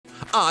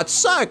Oh, it's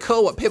so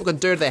cool what people can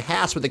do to their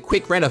house with a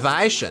quick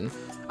renovation.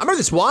 I remember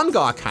this one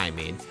guy came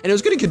in and he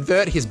was going to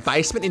convert his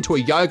basement into a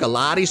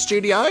Yogalaties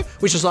studio,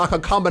 which is like a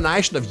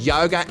combination of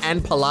yoga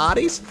and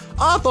Pilates.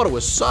 I thought it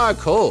was so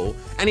cool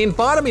and he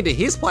invited me to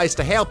his place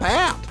to help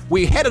out.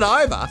 We headed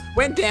over,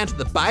 went down to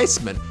the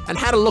basement and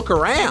had a look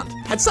around.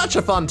 Had such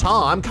a fun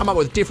time, come up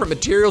with different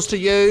materials to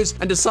use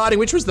and deciding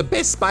which was the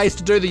best space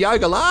to do the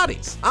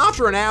Yogalaties.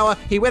 After an hour,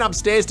 he went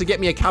upstairs to get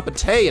me a cup of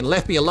tea and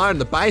left me alone in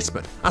the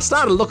basement. I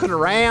started looking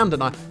around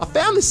and I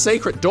found this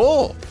secret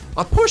door.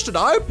 I pushed it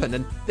open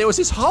and there was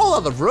this whole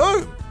other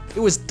room. It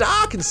was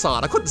dark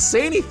inside, I couldn't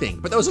see anything,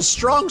 but there was a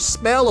strong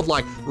smell of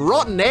like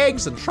rotten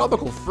eggs and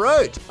tropical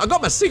fruit. I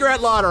got my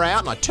cigarette lighter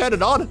out and I turned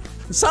it on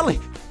and suddenly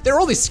there were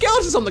all these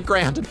skeletons on the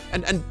ground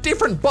and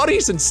different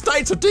bodies in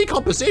states of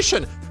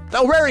decomposition. They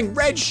were wearing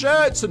red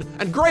shirts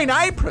and green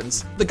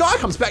aprons. The guy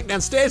comes back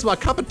downstairs with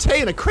a cup of tea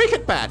and a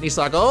cricket bat and he's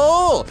like,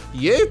 oh,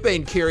 you've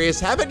been curious,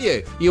 haven't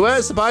you? You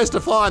weren't supposed to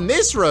fly in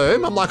this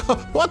room. I'm like, oh,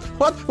 what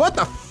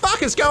the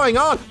fuck is going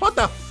on? What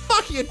the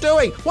fuck are you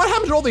doing? What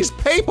happened to all these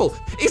people?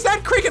 Is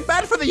that cricket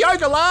bat for the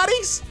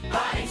Yogalaties?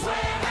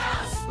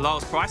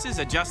 Lowest prices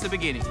are just the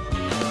beginning.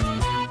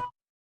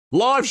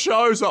 Live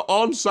shows are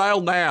on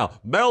sale now.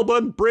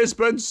 Melbourne,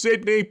 Brisbane,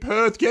 Sydney,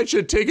 Perth. Get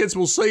your tickets.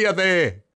 We'll see you there.